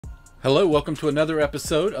Hello, welcome to another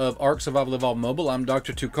episode of Ark Survival Evolved Mobile. I'm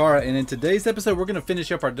Dr. Tokara, and in today's episode, we're going to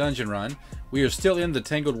finish up our dungeon run. We are still in the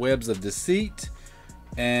Tangled Webs of Deceit,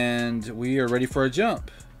 and we are ready for a jump.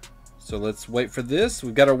 So let's wait for this.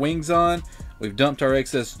 We've got our wings on. We've dumped our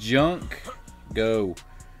excess junk. Go.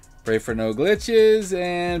 Pray for no glitches,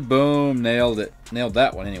 and boom, nailed it. Nailed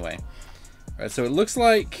that one anyway. All right, so it looks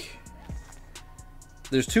like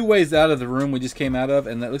there's two ways out of the room we just came out of,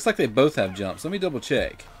 and it looks like they both have jumps. Let me double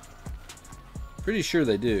check. Pretty sure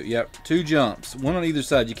they do. Yep, two jumps. One on either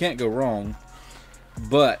side. You can't go wrong.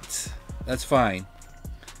 But that's fine.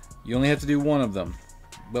 You only have to do one of them.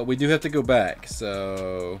 But we do have to go back.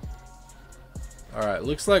 So, alright,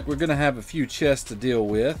 looks like we're going to have a few chests to deal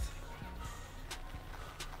with.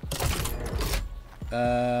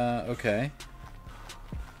 Okay.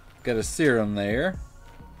 Got a serum there.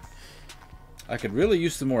 I could really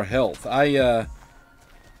use some more health. I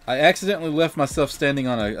accidentally left myself standing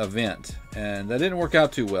on a vent, and that didn't work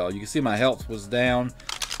out too well. You can see my health was down.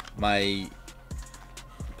 My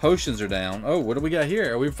potions are down. Oh, what do we got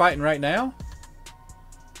here? Are we fighting right now?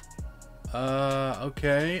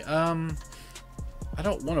 Okay. I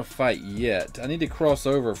don't want to fight yet. I need to cross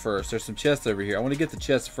over first. There's some chests over here. I want to get the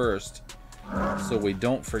chests first so we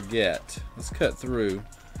don't forget. Let's cut through.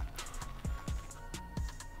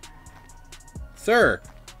 Sir,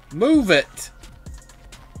 move it!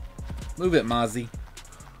 Move it, Mozzie.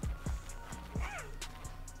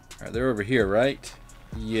 Alright, they're over here, right?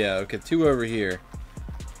 Yeah, okay, two over here.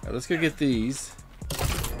 Alright, let's go get these.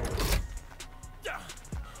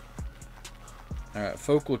 Alright,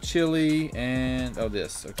 focal chili and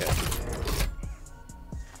this. Okay.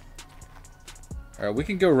 Alright, we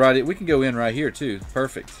can go in right here too.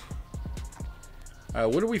 Perfect.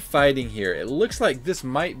 Alright, what are we fighting here? It looks like this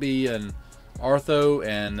might be an Ortho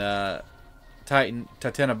and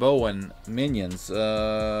Titanoboan minions.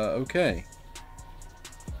 Okay.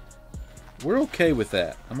 We're okay with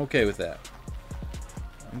that. I'm okay with that.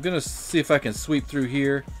 I'm gonna see if I can sweep through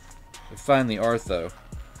here and find the Ortho.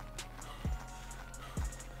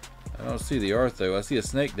 I don't see the Ortho. I see a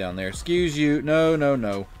snake down there. Excuse you. No, no,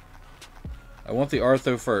 no. I want the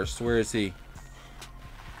Ortho first. Where is he?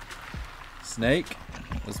 Snake.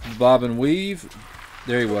 Let's bob and weave.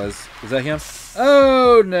 There he was. Was that him?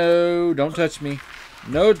 Oh, no. Don't touch me.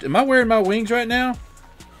 No. Am I wearing my wings right now?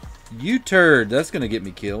 You turd. That's going to get me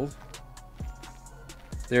killed.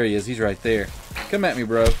 There he is. He's right there. Come at me,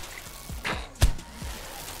 bro.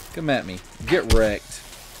 Come at me. Get wrecked.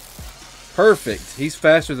 Perfect. He's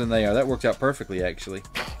faster than they are. That worked out perfectly, actually.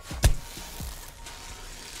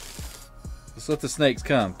 Let's let the snakes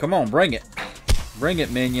come. Come on. Bring it. Bring it,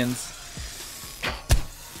 minions.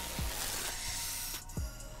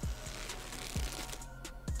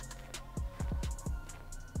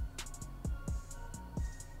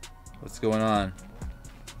 What's going on?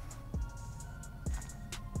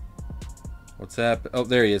 What's happening? Oh,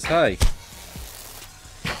 there he is. Hi.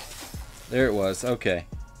 There it was. Okay.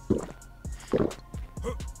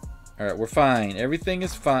 Alright, we're fine. Everything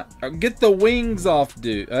is fine. Get the wings off,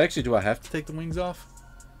 dude. Actually, do I have to take the wings off?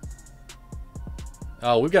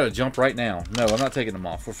 Oh, we've got to jump right now. No, I'm not taking them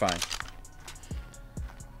off. We're fine.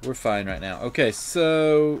 We're fine right now. Okay,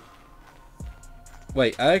 so...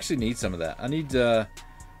 Wait, I actually need some of that. I need, I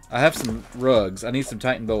have some rugs. I need some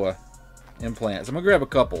Titan Boa implants. I'm going to grab a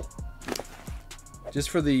couple. Just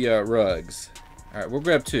for the rugs. Alright, we'll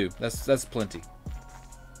grab two. That's plenty.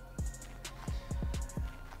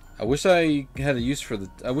 I wish I had a use for the...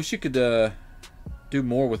 I wish you could do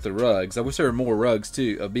more with the rugs. I wish there were more rugs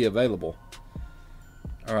too be available.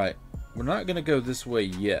 Alright, we're not going to go this way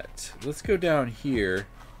yet. Let's go down here.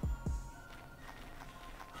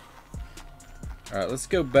 Alright, let's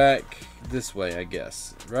go back this way, I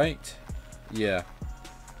guess. Right? Yeah.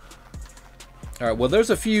 Alright, well,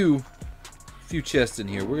 there's a few chests in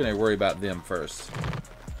here. We're going to worry about them first.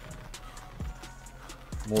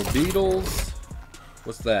 More beetles.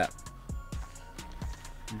 What's that?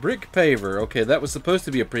 Brick paver. Okay, that was supposed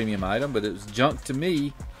to be a premium item, but it was junk to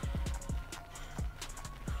me.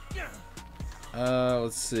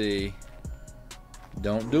 Let's see.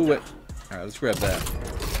 Don't do it. Alright, let's grab that.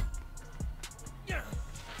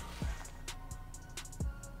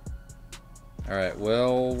 Alright,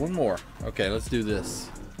 well, one more. Okay, let's do this.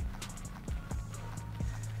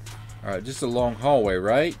 Alright, just a long hallway,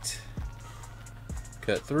 right?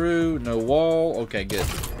 Cut through, no wall. Okay, good.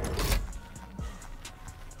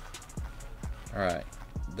 Alright,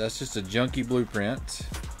 that's just a junky blueprint.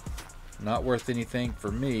 Not worth anything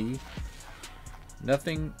for me.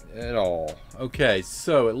 Nothing at all. Okay,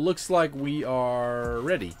 so it looks like we are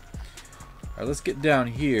ready. Alright, let's get down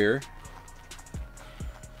here.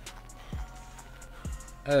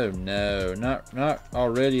 Oh no, not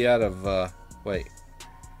already out of, wait.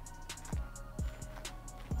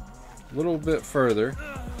 A little bit further.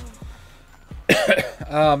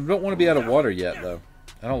 Don't want to be out of water yet, though.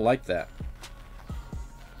 I don't like that.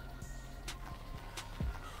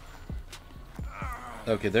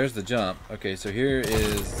 Okay, there's the jump. Okay, so here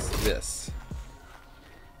is this.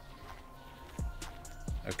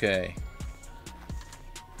 Okay.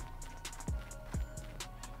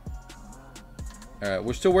 Alright,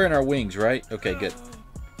 we're still wearing our wings, right? Okay, good.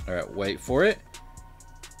 Alright, wait for it.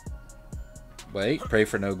 Wait, pray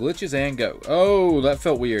for no glitches, and go. Oh, that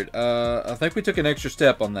felt weird. I think we took an extra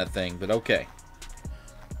step on that thing, but okay.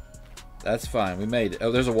 That's fine, we made it.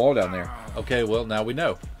 Oh, there's a wall down there. Okay, well, now we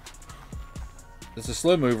know. It's a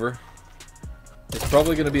slow mover. It's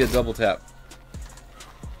probably going to be a double tap.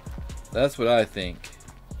 That's what I think.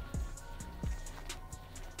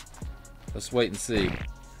 Let's wait and see.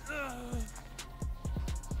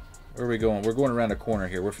 Where are we going? We're going around a corner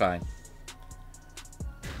here. We're fine.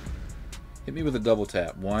 Hit me with a double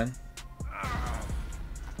tap. 1,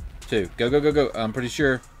 2. Go, go, go, go. I'm pretty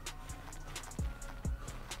sure.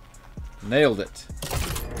 Nailed it.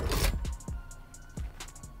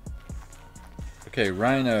 Okay,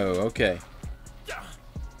 Rhino. Okay.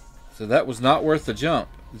 So that was not worth the jump.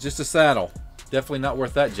 It's just a saddle. Definitely not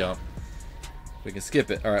worth that jump. We can skip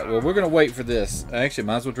it. Alright, well, we're going to wait for this. Actually,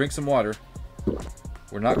 might as well drink some water.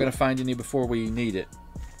 We're not going to find any before we need it.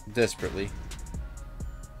 Desperately.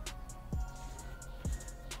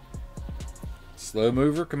 Slow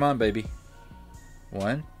mover. Come on, baby.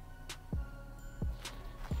 1,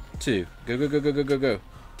 2. Go, go, go, go, go, go, go.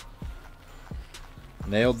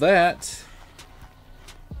 Nailed that.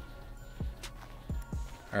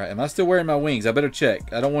 Alright, am I still wearing my wings? I better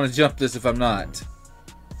check. I don't want to jump this if I'm not.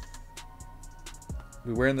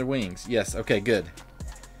 We wearing their wings? Yes. Okay, good.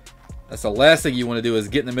 That's the last thing you want to do is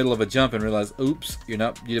get in the middle of a jump and realize, oops, you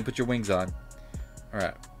didn't put your wings on.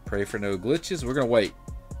 Alright, pray for no glitches. We're going to wait.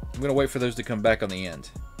 I'm going to wait for those to come back on the end.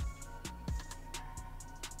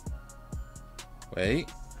 Wait.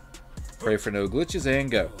 Pray for no glitches and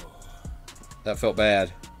go. That felt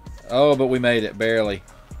bad. Oh, but we made it. Barely.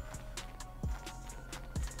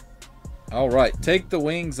 Alright, take the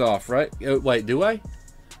wings off, right? Oh, wait, do I?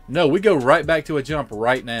 No, we go right back to a jump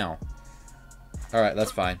right now. Alright,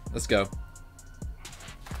 that's fine. Let's go.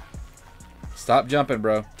 Stop jumping,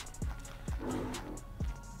 bro.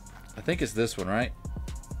 I think it's this one, right?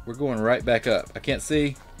 We're going right back up. I can't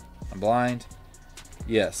see. I'm blind.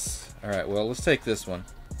 Yes. Alright, well, let's take this one.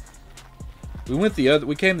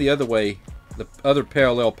 We came the other way, the other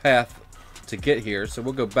parallel path to get here, so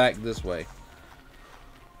we'll go back this way.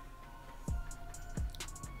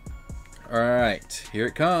 Alright, here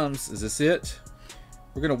it comes. Is this it?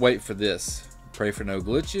 We're going to wait for this. Pray for no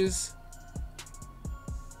glitches.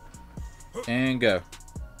 And go.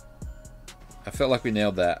 I felt like we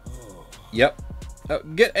nailed that. Yep. Oh,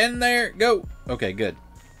 get in there. Go. Okay, good.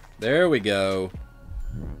 There we go.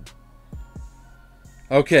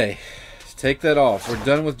 Okay. Take that off. We're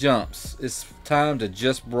done with jumps. It's time to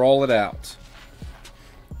just brawl it out.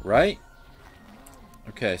 Right?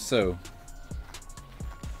 Okay, so...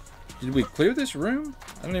 Did we clear this room?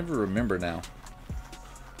 I don't even remember now.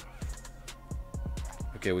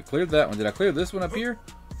 Okay, we cleared that one. Did I clear this one up here?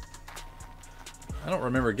 I don't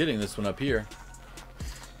remember getting this one up here.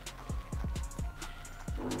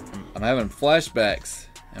 I'm having flashbacks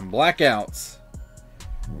and blackouts.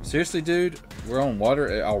 Seriously, dude? We're on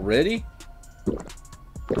water already?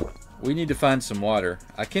 We need to find some water.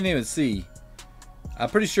 I can't even see. I'm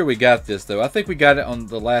pretty sure we got this, though. I think we got it on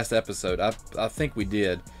the last episode. I think we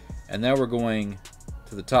did. And now we're going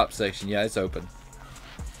to the top section. Yeah, it's open.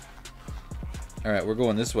 Alright, we're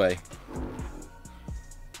going this way.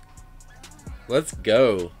 Let's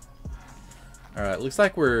go. Alright, looks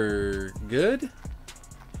like we're good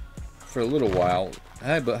for a little while.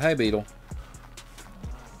 Hi, Beetle.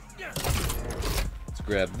 Let's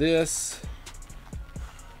grab this.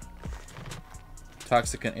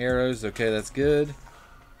 Toxicant arrows. Okay, that's good.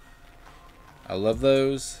 I love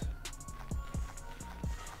those.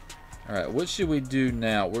 Alright, what should we do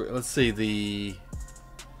now? Let's see,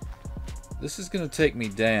 this is going to take me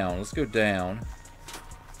down. Let's go down.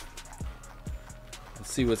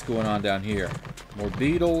 Let's see what's going on down here. More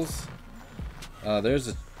beetles. There's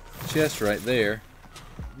a chest right there.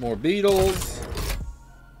 More beetles.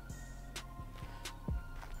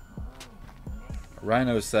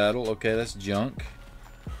 Rhino saddle. Okay, that's junk.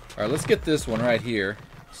 Alright, let's get this one right here.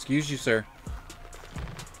 Excuse you, sir.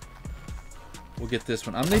 We'll get this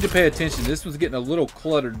one. I need to pay attention. This one's getting a little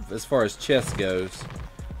cluttered as far as chest goes.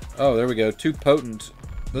 Oh, there we go. 2 potent.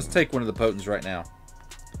 Let's take one of the potents right now.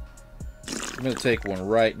 I'm going to take one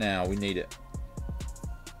right now. We need it.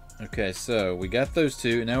 Okay, so we got those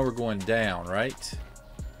two. And now we're going down, right?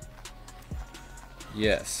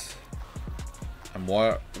 Yes. I'm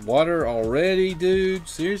water already, dude.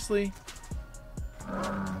 Seriously?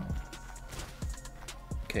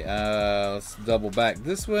 Okay, let's double back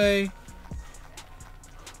this way.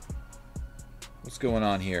 What's going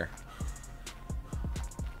on here?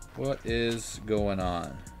 What is going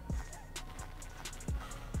on?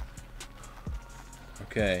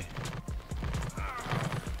 Okay.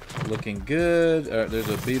 Looking good. All right, there's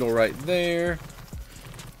a beetle right there.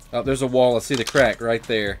 Oh, there's a wall. I see the crack right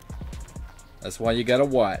there. That's why you gotta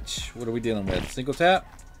watch. What are we dealing with? Single tap?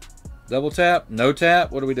 Double tap? No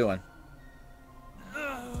tap? What are we doing?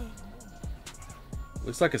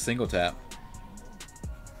 Looks like a single tap.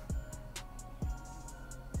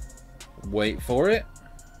 Wait for it.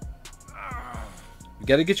 You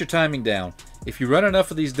got to get your timing down. If you run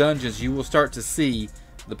enough of these dungeons, you will start to see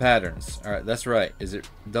the patterns. All right, that's right. Is it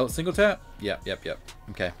don't single tap? Yep.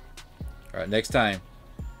 Okay. All right, next time.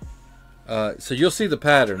 So you'll see the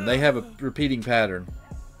pattern. They have a repeating pattern,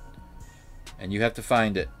 and you have to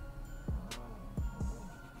find it.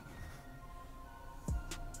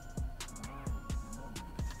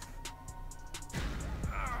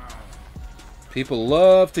 People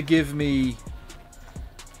love to give me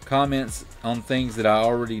comments on things that I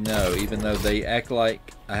already know, even though they act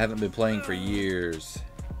like I haven't been playing for years.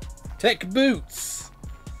 Tech boots!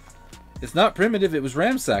 It's not primitive, it was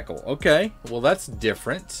ramshackle. Okay, well that's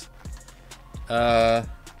different. Alright,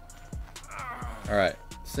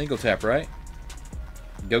 single tap, right?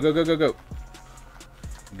 Go. Good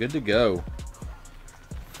to go.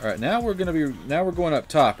 Alright, now we're going up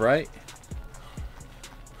top, right?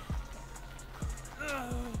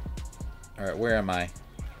 Alright, where am I?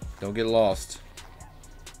 Don't get lost.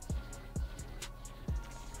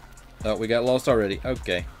 Oh, we got lost already.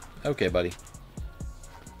 Okay. Okay, buddy.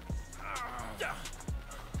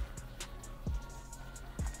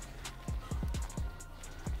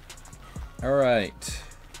 Alright.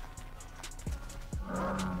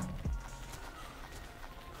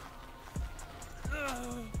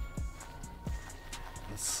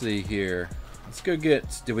 Let's see here. Let's go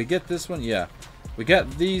get... Did we get this one? Yeah. We got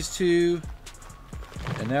these two.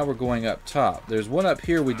 And now we're going up top. There's one up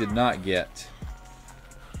here we did not get.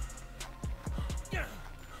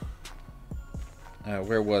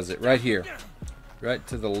 Where was it? Right here. Right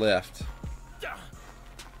to the left.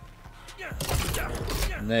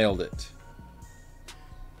 Nailed it.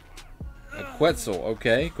 A Quetzal.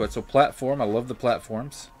 Okay. Quetzal platform. I love the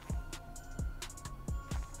platforms.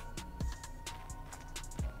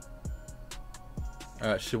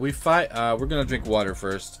 Alright, should we fight? We're going to drink water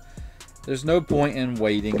first. There's no point in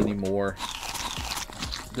waiting anymore.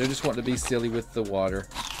 They're just wanting to be silly with the water.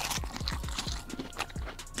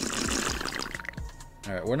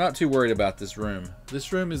 Alright, we're not too worried about this room.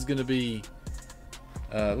 This room is going to be...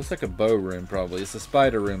 looks like a bow room, probably. It's a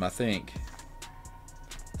spider room, I think.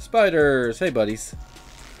 Spiders! Hey, buddies.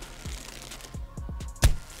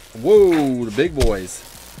 Whoa, the big boys.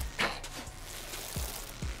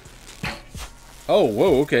 Oh,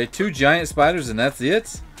 whoa, okay. 2 giant spiders and that's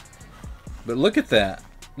it? But look at that.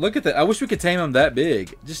 Look at that. I wish we could tame them that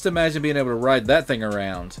big. Just imagine being able to ride that thing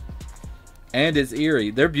around. And it's eerie.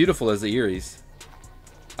 They're beautiful as the eries.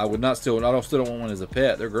 I would not still... I still don't want one as a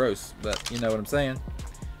pet. They're gross. But you know what I'm saying.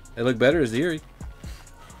 They look better as the eerie.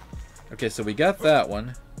 Okay, so we got that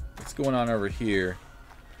one. What's going on over here?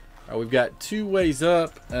 We've got 2 ways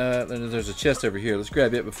up. And there's a chest over here. Let's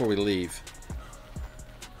grab it before we leave.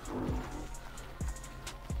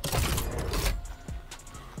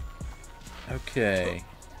 Okay.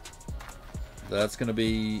 That's going to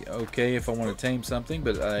be okay if I want to tame something,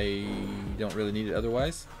 but I don't really need it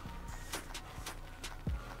otherwise.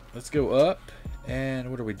 Let's go up.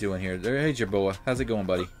 And what are we doing here? Hey, Jerboa. How's it going,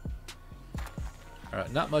 buddy?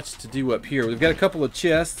 Alright, not much to do up here. We've got a couple of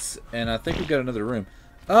chests, and I think we've got another room.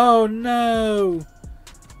 Oh, no!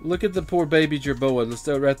 Look at the poor baby Jerboa. Let's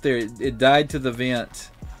go right there. It died to the vent.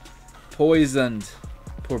 Poisoned.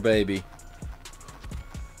 Poor baby.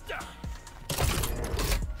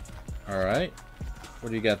 Alright. What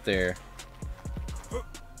do you got there?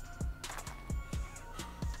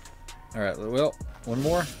 Alright, well, one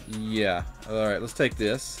more? Yeah. Alright, let's take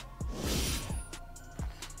this.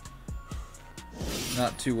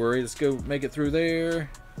 Not too worried. Let's go make it through there.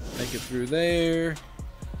 Make it through there.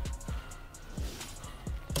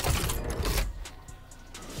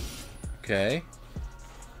 Okay.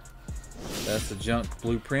 That's a junk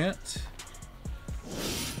blueprint.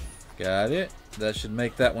 Got it. That should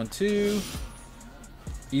make that one too.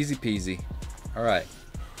 Easy peasy. Alright.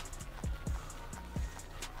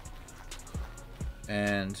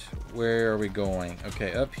 And where are we going?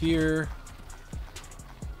 Okay, up here.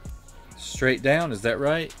 Straight down, is that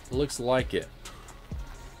right? Looks like it.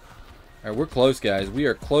 Alright, we're close, guys. We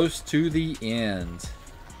are close to the end.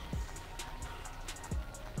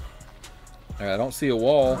 Alright, I don't see a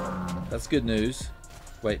wall. That's good news.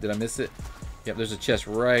 Wait, did I miss it? Yep, there's a chest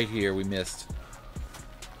right here we missed.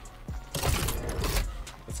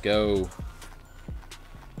 Let's go.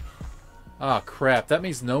 Ah, crap. That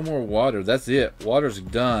means no more water. That's it. Water's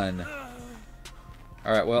done.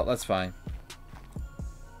 Alright, well, that's fine.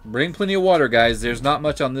 Bring plenty of water, guys. There's not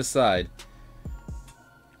much on this side.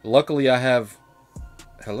 Luckily, I have...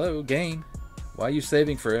 Hello, game. Why are you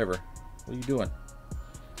saving forever? What are you doing?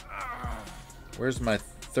 Where's my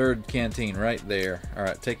third canteen? Right there.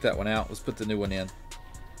 Alright, take that one out. Let's put the new one in.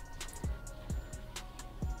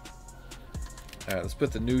 Alright, let's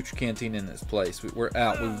put the new canteen in its place. We're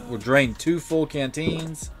out. We're drained 2 full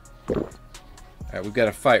canteens. Alright, we've got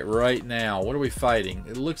to fight right now. What are we fighting?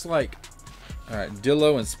 It looks like... Alright,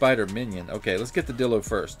 Dillo and Spider Minion. Okay, let's get the Dillo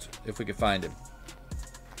first, if we can find him.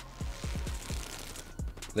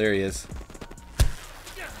 There he is.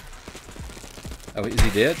 Oh, is he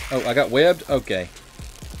dead? Oh, I got webbed? Okay.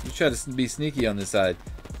 You try to be sneaky on this side.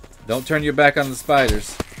 Don't turn your back on the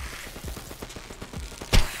spiders.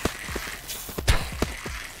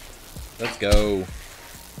 Let's go.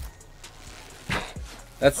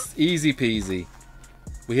 That's easy peasy.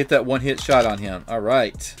 We hit that one-hit shot on him.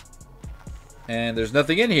 Alright. And there's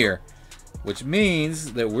nothing in here, which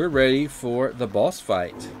means that we're ready for the boss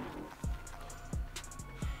fight.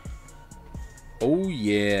 Oh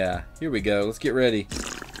yeah, here we go. Let's get ready.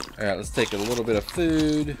 Alright, let's take a little bit of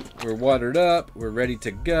food. We're watered up. We're ready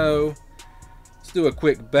to go. Let's do a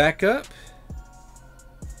quick backup.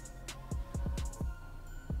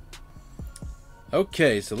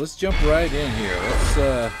 Okay, so let's jump right in here.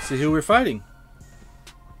 Let's see who we're fighting.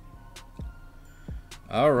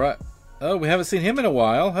 Alright. Oh, we haven't seen him in a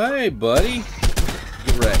while. Hey, buddy.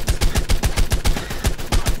 Get wrecked.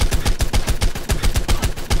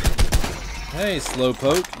 Hey,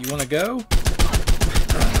 Slowpoke. You want to go?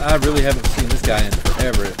 I really haven't seen this guy in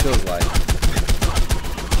forever, it feels like.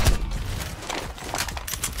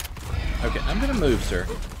 Okay, I'm going to move, sir.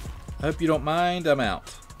 I hope you don't mind. I'm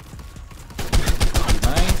out. You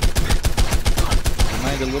mind? You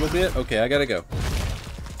mind a little bit? Okay, I got to go.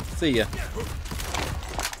 See ya.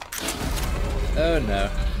 Oh no,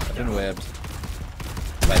 I've been webbed.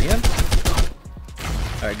 By him?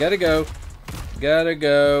 Alright, gotta go. Gotta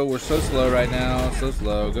go. We're so slow right now. So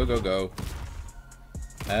slow. Go, go, go.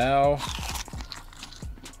 Ow.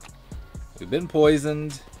 We've been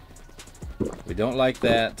poisoned. We don't like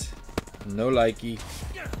that. No likey.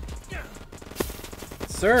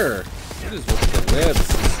 Sir, what is with the webs?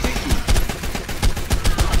 Sticky.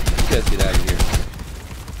 You guys get out of here.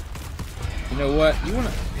 You know what? You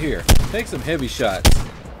wanna... Here, take some heavy shots.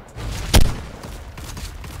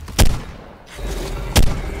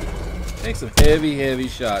 Take some heavy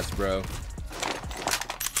shots, bro.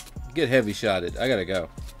 Get heavy shotted. I gotta go.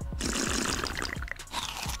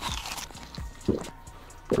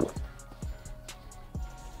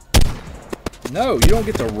 No, you don't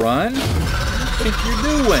get to run. What do you think you're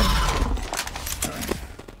doing?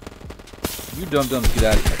 You dum-dums, get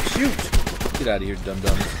out of here. Shoot! Get out of here,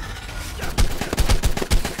 dum-dums.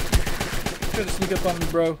 Try to sneak up on me,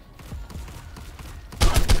 bro.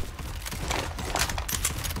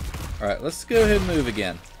 Alright, let's go ahead and move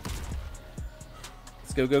again.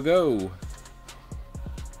 Let's go, go, go.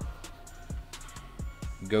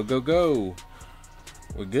 Go, go, go.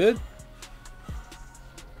 We're good?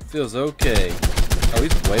 Feels okay. Oh,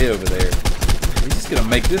 he's way over there. He's just gonna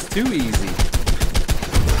make this too easy.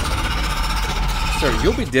 Sir,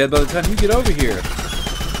 you'll be dead by the time you get over here.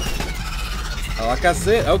 Like I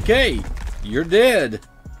said, okay. You're dead.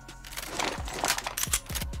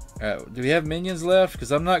 Alright, do we have minions left?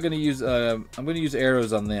 Because I'm not gonna use I'm gonna use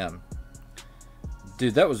arrows on them.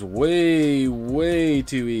 Dude, that was way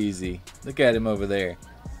too easy. Look at him over there.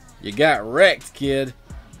 You got wrecked, kid.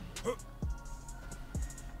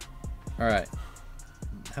 Alright.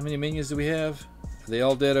 How many minions do we have? Are they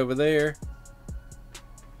all dead over there?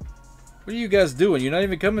 What are you guys doing? You're not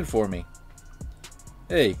even coming for me.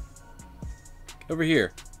 Hey. Over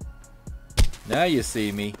here. Now you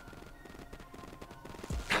see me.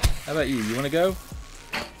 How about you? You want to go?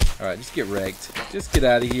 Alright, just get wrecked. Just get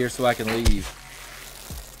out of here so I can leave.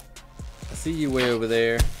 I see you way over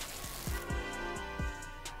there.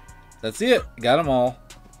 That's it. Got them all.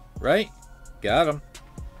 Right? Got them.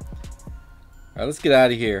 Alright, let's get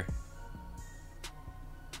out of here.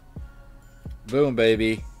 Boom,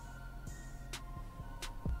 baby.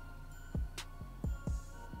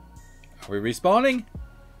 we respawning?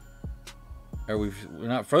 We're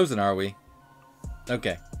not frozen, are we?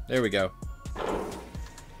 Okay, there we go.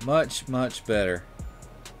 Much, much better.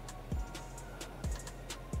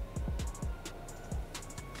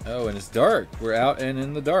 Oh, and it's dark. We're out and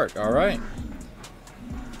in the dark. All right.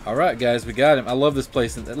 All right, guys, we got him. I love this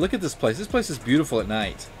place. Look at this place. This place is beautiful at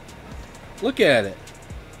night. Look at it.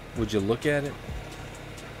 Would you look at it?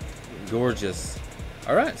 Gorgeous.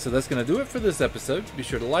 All right, so that's going to do it for this episode. Be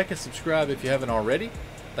sure to like and subscribe if you haven't already.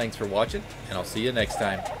 Thanks for watching, and I'll see you next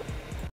time.